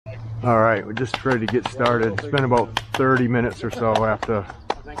All right, we're just ready to get started. It's been about 30 minutes or so after.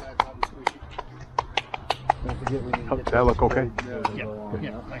 That look okay?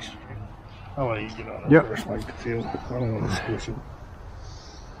 Yeah, nice. I'll let you get on it Yep. first, like the field. I don't want to squish it.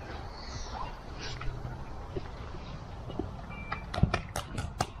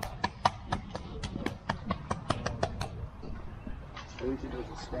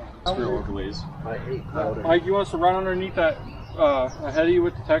 Mike, you want us to run underneath that ahead of you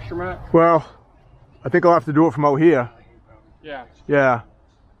with the texture mat? Well, I think I'll have to do it from out here. Yeah. Yeah.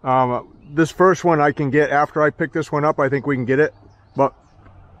 This first one I can get after I pick this one up. I think we can get it. But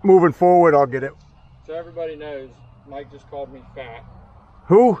moving forward, I'll get it. So everybody knows, Mike just called me fat.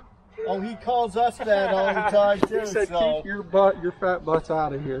 Who? Oh, he calls us that all the time too. He said, keep your fat butts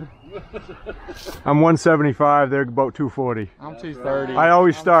out of here. I'm 175. They're about 240. I'm 230. I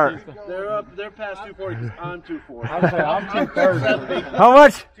always start. They're past 240. I'm 240. I'm 230. How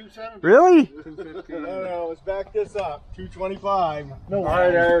much? 270. Really? 250. No, let's back this up. 225. No. All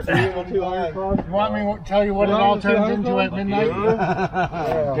right, Eric. You want me to tell you what it all turns into at midnight?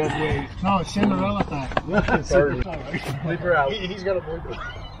 Yeah. No, it's Cinderella time. Leave her out. He's got a bleep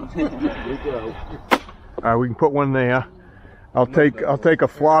All right, we can put one there. I'll take a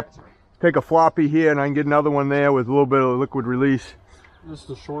floppy here, and I can get another one there with a little bit of liquid release. This is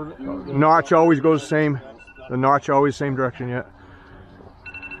the short. Notch always goes the same. The notch always same direction. Yeah.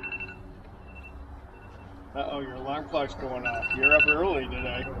 Uh-oh, your alarm clock's going off. You're up early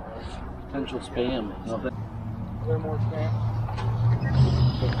today. Potential spam. Is there more spam?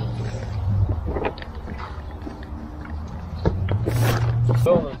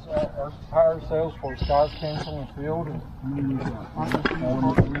 So our entire sales force guys canceling the field.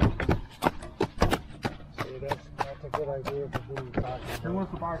 That's a good idea for doing content. Who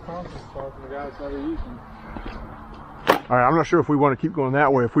wants to buy a content car from the guys that are using? All right, I'm not sure if we want to keep going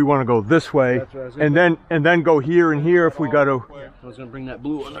that way. If we want to go this way, and then go here and here if we got to. I was going to bring that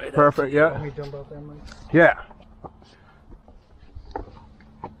blue one right Perfect. Yeah. Let me jump out there, Mike. Yeah.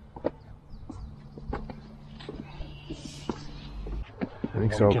 I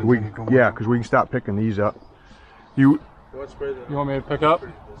think so. Because we can stop picking these up. You want me to pick up?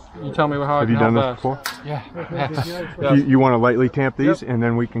 You tell me how. Have you done this before? Yeah. Yes. You want to lightly tamp these, and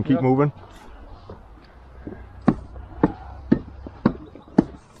then we can keep moving.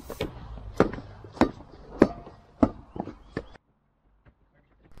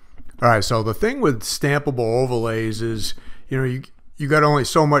 All right. So the thing with stampable overlays is, you got only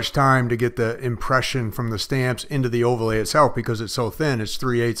so much time to get the impression from the stamps into the overlay itself because it's so thin. It's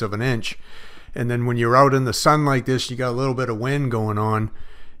 3/8 of an inch. And then when you're out in the sun like this, you got a little bit of wind going on.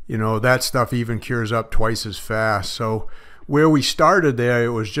 That stuff even cures up twice as fast. So where we started there, it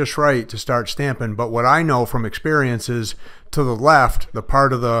was just right to start stamping. But what I know from experience is to the left, the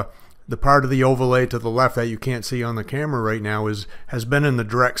part of the overlay to the left that you can't see on the camera right now has been in the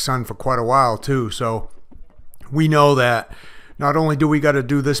direct sun for quite a while too. So we know that not only do we got to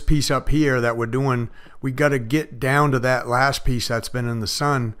do this piece up here that we're doing, we got to get down to that last piece that's been in the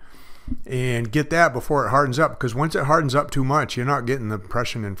sun and get that before it hardens up, because once it hardens up too much, you're not getting the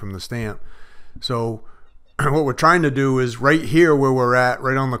impression in from the stamp. So what we're trying to do is right here where we're at,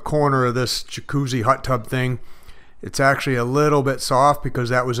 right on the corner of this jacuzzi hot tub thing, it's actually a little bit soft because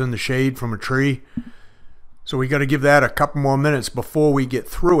that was in the shade from a tree. So we got to give that a couple more minutes before we get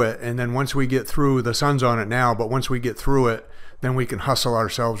through it. And then once we get through, the sun's on it now, but once we get through it, then we can hustle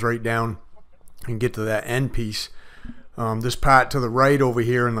ourselves right down and get to that end piece. This part to the right over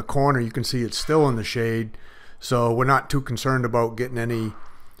here in the corner, you can see it's still in the shade. So we're not too concerned about getting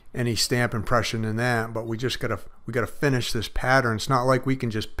any stamp impression in that, but we gotta finish this pattern. It's not like we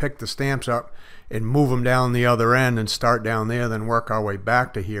can just pick the stamps up and move them down the other end and start down there, then work our way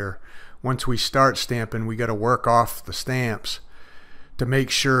back to here. Once we start stamping, we got to work off the stamps to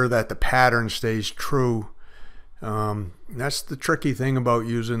make sure that the pattern stays true. That's the tricky thing about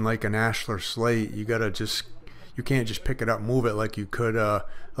using like an Ashlar slate. You can't just pick it up and move it like you could,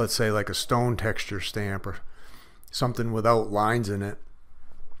 let's say like a stone texture stamp or something without lines in it.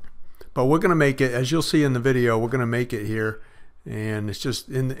 But we're going to make it, as you'll see in the video, we're going to make it here. And it's just,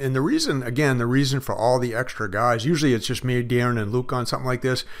 and the reason, again, the reason for all the extra guys, usually it's just me, Darren, and Luke on something like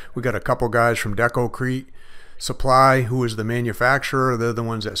this. We got a couple guys from Deco Crete Supply, who is the manufacturer. They're the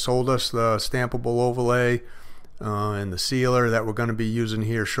ones that sold us the stampable overlay and the sealer that we're going to be using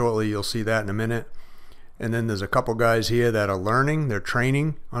here shortly. You'll see that in a minute. And then there's a couple guys here that are learning, they're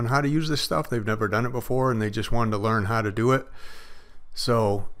training on how to use this stuff. They've never done it before, and they just wanted to learn how to do it.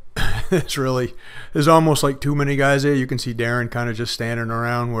 So there's almost like too many guys there. You can see Darren kind of just standing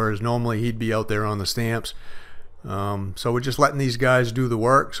around, whereas normally he'd be out there on the stamps. So we're just letting these guys do the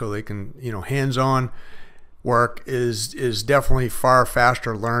work so they can, you know, hands-on work is definitely far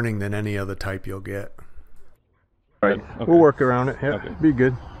faster learning than any other type you'll get. Right. Okay. We'll work around it. Yeah, okay. Be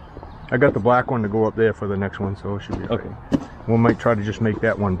good. I got the black one to go up there for the next one, so it should be okay. Right. We might try to just make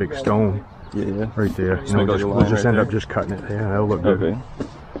that one big stone. Yeah. Right there. You know, we'll just end up just cutting it. Yeah, that'll look good. Okay.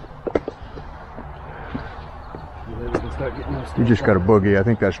 You just got a boogie. I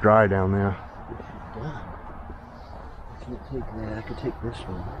think that's dry down there. I could take this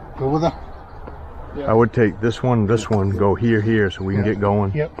one. Go with it. I would take this one, go here, so we can get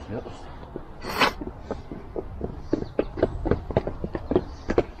going. Yep.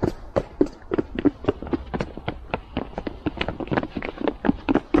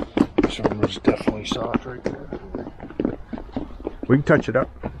 This one was definitely soft right there. We can touch it up.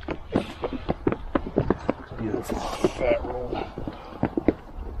 Beautiful. Fat roll.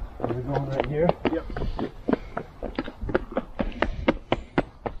 Are we going right here? Yep.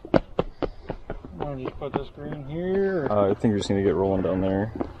 Just put this green here. I think we're just gonna get rolling down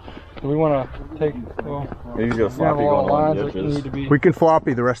there. Do we want to take? Well, yeah, he's got a floppy going along the edges. We can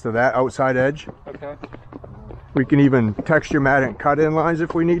floppy the rest of that outside edge. Okay. We can even texture mat and cut in lines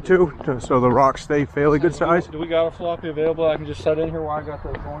if we need to so the rocks stay fairly good size. Do we got a floppy available? I can just set in here while I got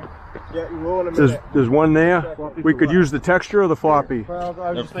that going. Yeah, you will in a minute. There's one there. We could use the texture or the floppy. Well,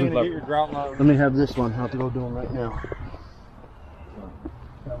 I was just thinking to get your grout line. Let me have this one. I'll have to go do them right now.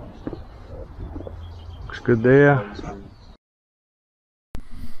 Looks good there.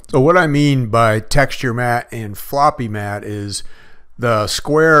 So what I mean by texture mat and floppy mat is the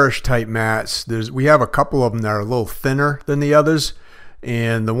squarish type mats. We have a couple of them that are a little thinner than the others,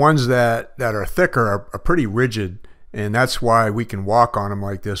 and the ones that are thicker are pretty rigid, and that's why we can walk on them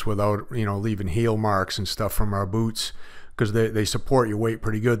like this without, you know, leaving heel marks and stuff from our boots, because they support your weight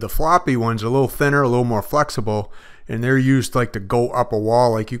pretty good. The floppy ones are a little thinner, a little more flexible, and they're used like to go up a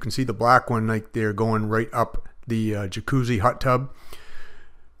wall. Like you can see the black one, like they're going right up the jacuzzi hot tub.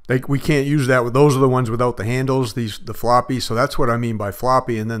 Like we can't use that with those are the ones without the handles, the floppy. So that's what I mean by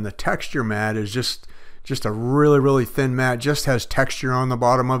floppy. And then the texture mat is just a really thin mat, just has texture on the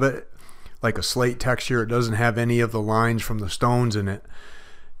bottom of it, like a slate texture. It doesn't have any of the lines from the stones in it.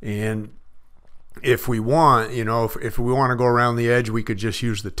 And if we want, you know, if we want to go around the edge, we could just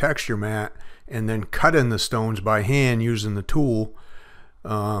use the texture mat and then cut in the stones by hand using the tool,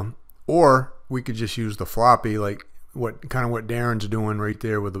 or we could just use the floppy, like what Darren's doing right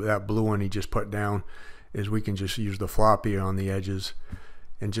there with that blue one he just put down. Is we can just use the floppy on the edges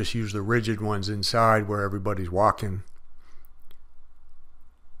and just use the rigid ones inside where everybody's walking.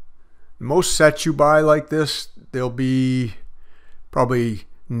 Most sets you buy like this, there'll be probably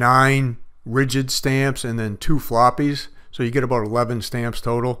 9 rigid stamps and then 2 floppies, so you get about 11 stamps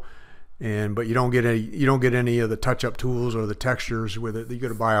total. But you don't get any of the touch-up tools or the textures with it. You got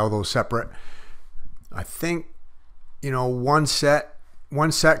to buy all those separate. I think, you know, one set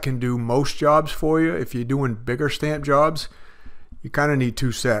can do most jobs for you. If you're doing bigger stamp jobs, you kind of need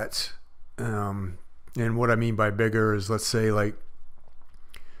 2 sets. And what I mean by bigger is, let's say, like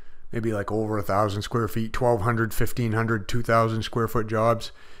maybe like over 1,000 square feet, 1,200, 1,500, 2,000 square foot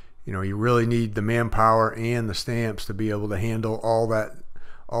jobs. You know, you really need the manpower and the stamps to be able to handle all that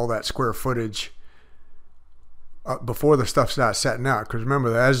square footage before the stuff starts setting out. Because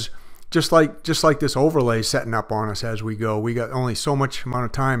remember, just like this overlay setting up on us as we go, we got only so much amount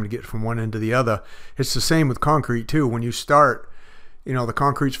of time to get from one end to the other. It's the same with concrete too. When you start, you know, the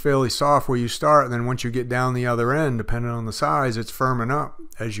concrete's fairly soft where you start, and then once you get down the other end, depending on the size, it's firming up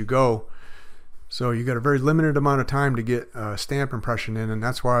as you go. So you got a very limited amount of time to get stamp impression in, and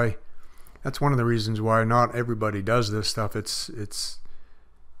that's one of the reasons why not everybody does this stuff. It's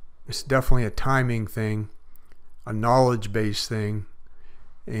definitely a timing thing, a knowledge-based thing,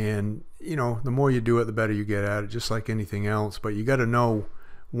 and you know, the more you do it, the better you get at it, just like anything else. But you got to know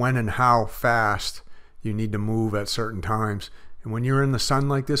when and how fast you need to move at certain times. And when you're in the sun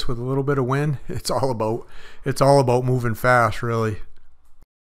like this with a little bit of wind, it's all about moving fast, really.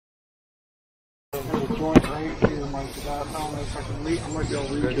 Get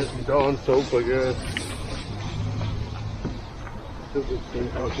some Dawn soap, I guess.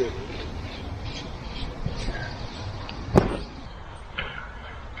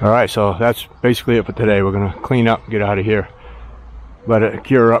 All right, so that's basically it for today. We're gonna clean up, get out of here, let it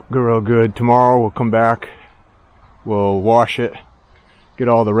cure up real good. Tomorrow we'll come back, we'll wash it, get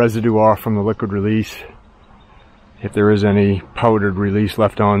all the residue off from the liquid release. If there is any powdered release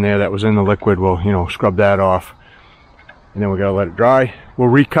left on there that was in the liquid, we'll, you know, scrub that off. And then we gotta let it dry. We'll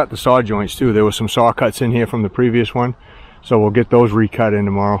recut the saw joints too. There was some saw cuts in here from the previous one, so we'll get those recut in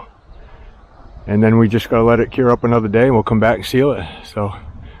tomorrow. and then we just gotta let it cure up another day and we'll come back and seal it. So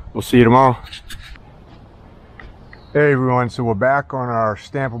we'll see you tomorrow. Hey everyone, so we're back on our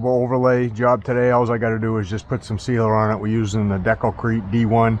stampable overlay job today. All I got to do is just put some sealer on it. We're using the Deco Crete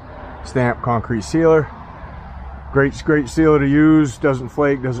D1 stamp concrete sealer. Great sealer to use, doesn't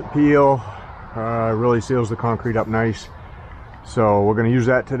flake, doesn't peel, really seals the concrete up nice. So we're going to use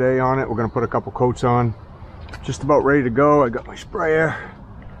that today on it. We're going to put a couple coats on. Just about ready to go. I got my sprayer.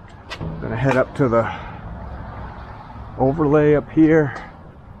 Gonna head up to the overlay up here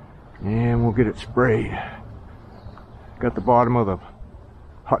and we'll get it sprayed. Got the bottom of the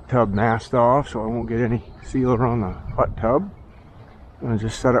hot tub masked off so I won't get any sealer on the hot tub. I'm gonna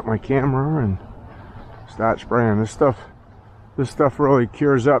just set up my camera and start spraying. This stuff really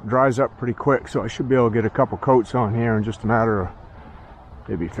cures up, dries up pretty quick, so I should be able to get a couple coats on here in just a matter of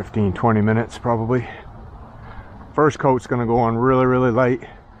maybe 15-20 minutes probably. First coat's gonna go on really light.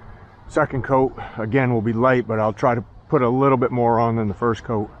 Second coat again will be light, but I'll try to put a little bit more on than the first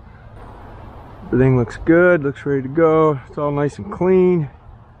coat. Everything looks good, looks ready to go. It's all nice and clean.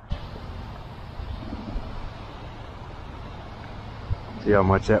 See how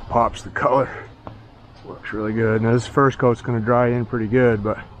much that pops the color. Looks really good. Now this first coat's going to dry in pretty good,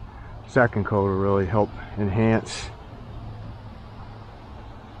 but second coat will really help enhance.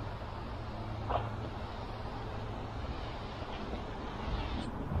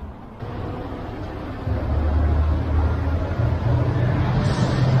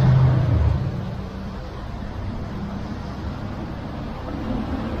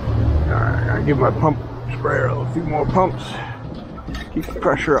 Give my pump sprayer a few more pumps. Keep the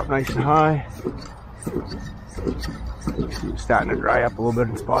pressure up nice and high. It's starting to dry up a little bit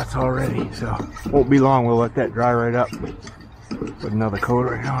in spots already, so won't be long. We'll let that dry right up. Put another coat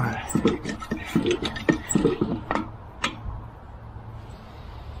right on it.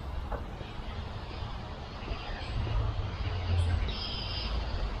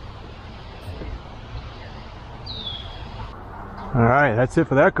 Alright, that's it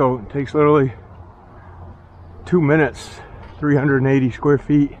for that coat. It takes literally 2 minutes, 380 square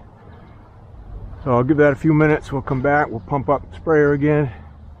feet. So I'll give that a few minutes. We'll come back, we'll pump up the sprayer again.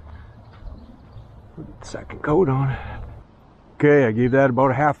 Put the second coat on. Okay, I gave that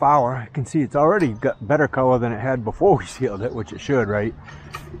about a half hour. I can see it's already got better color than it had before we sealed it, which it should, right?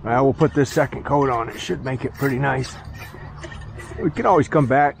 Well, we'll put this second coat on. It should make it pretty nice. We can always come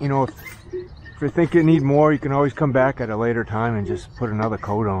back, you know, if you think you need more, you can always come back at a later time and just put another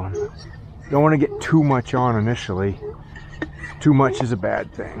coat on. You don't want to get too much on initially. Too much is a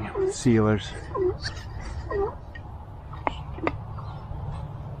bad thing with sealers.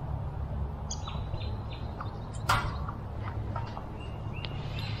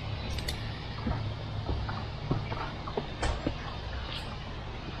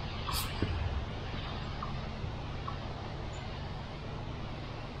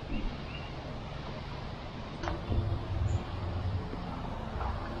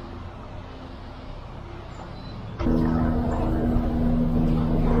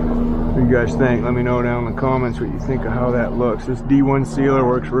 What do you guys think? Let me know down in the comments what you think of how that looks. This D1 sealer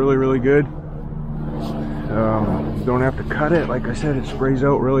works really good. Don't have to cut it. Like I said, it sprays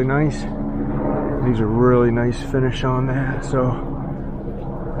out really nice. These are really nice finish on that.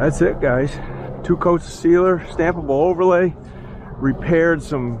 So that's it, guys. 2 coats of sealer, stampable overlay, repaired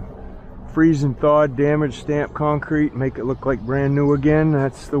some freeze and thawed damaged stamped concrete, make it look like brand new again.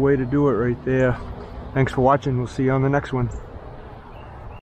 That's the way to do it right there. Thanks for watching. We'll see you on the next one.